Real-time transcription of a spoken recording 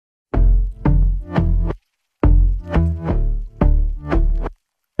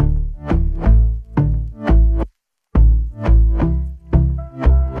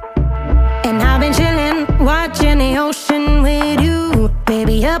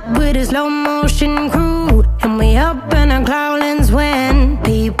up with a slow motion crew, and we up in our growlings when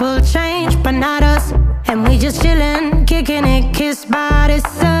people change, but not us. And we just chillin', kicking it, kissed by the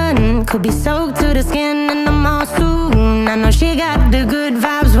sun. Could be soaked to the skin in the mall soon. I know she got the good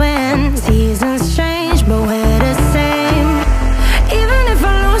vibes when seasons change, but we're the same. Even if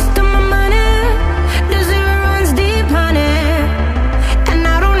I lost all my money, the zero runs deep, honey. And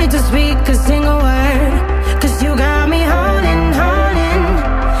I don't need to speak a single word, 'cause you got me holding, holding.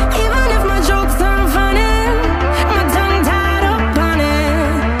 Even if my jokes aren't funny, my tongue tied up on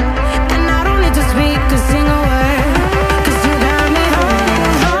it. And I don't need to speak a single word, 'cause you got me holding,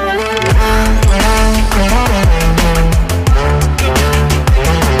 holding.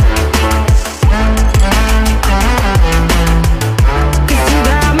 'Cause you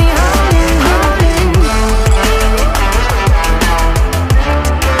got me holding, holding.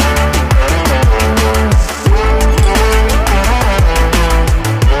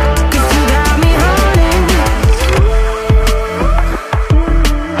 'Cause you got me holding.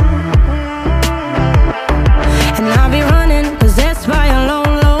 And I'll be running, possessed by a low,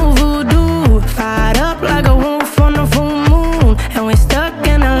 low voodoo. Fired up like a wolf on a full moon. And we're stuck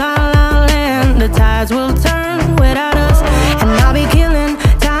in a la la land. The tides will turn without us. And I'll be killing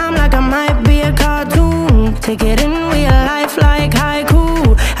time like I might be a cartoon. Take it in real life like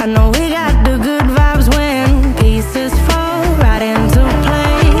haiku. I know we got the good vibes when pieces fall right into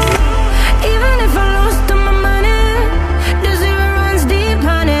place. Even if I lost all my money, the zero runs deep,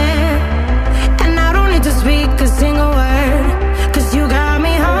 honey. And I don't need to speak a single word, 'cause you got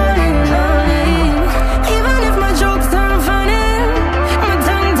me holding, holding. Even if my jokes aren't funny, my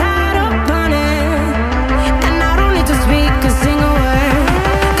tongue tied up on it. And I don't need to speak a single word,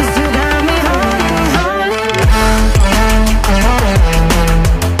 'cause you got me holding, holding.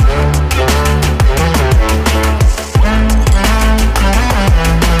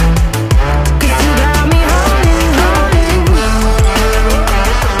 'Cause you got me holding, holding.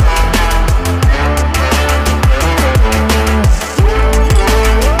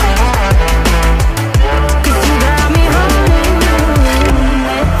 'Cause you got me holding.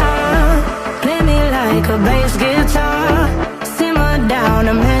 Play me like a bass guitar, simmer down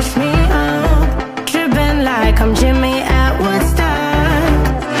and mess me up, tripping like I'm Jimmy at Woodstock.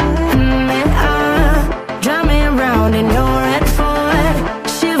 Drive me around in your red Ford,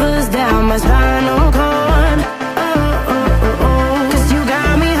 shivers down my spinal cord. Oh, oh, oh, oh. 'Cause you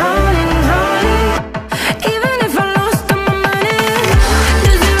got me holding, holding. Even if I lost all my money,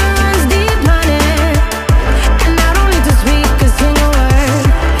 the zero runs deep, honey. And I don't need to speak a single word,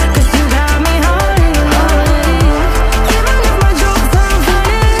 'cause you got me holding, holding. Even if my jokes aren't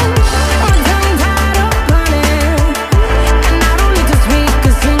funny, my tongue tied up on it. And I don't need to speak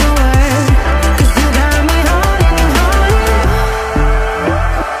a single word, 'cause you got me holding, holding.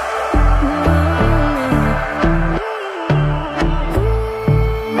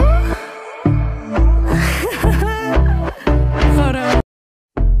 Hold on.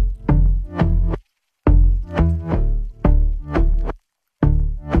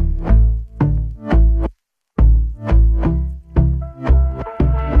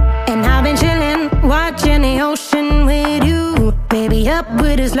 And I've been chillin', watching the ocean with you. Baby, up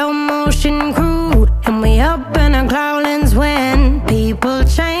with a slow motion crew. And we up in our growlings when people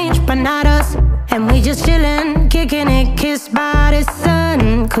change, but not us. And we just chillin', kicking it, kissed by the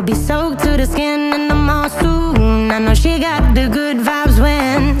sun. Could be soaked to the skin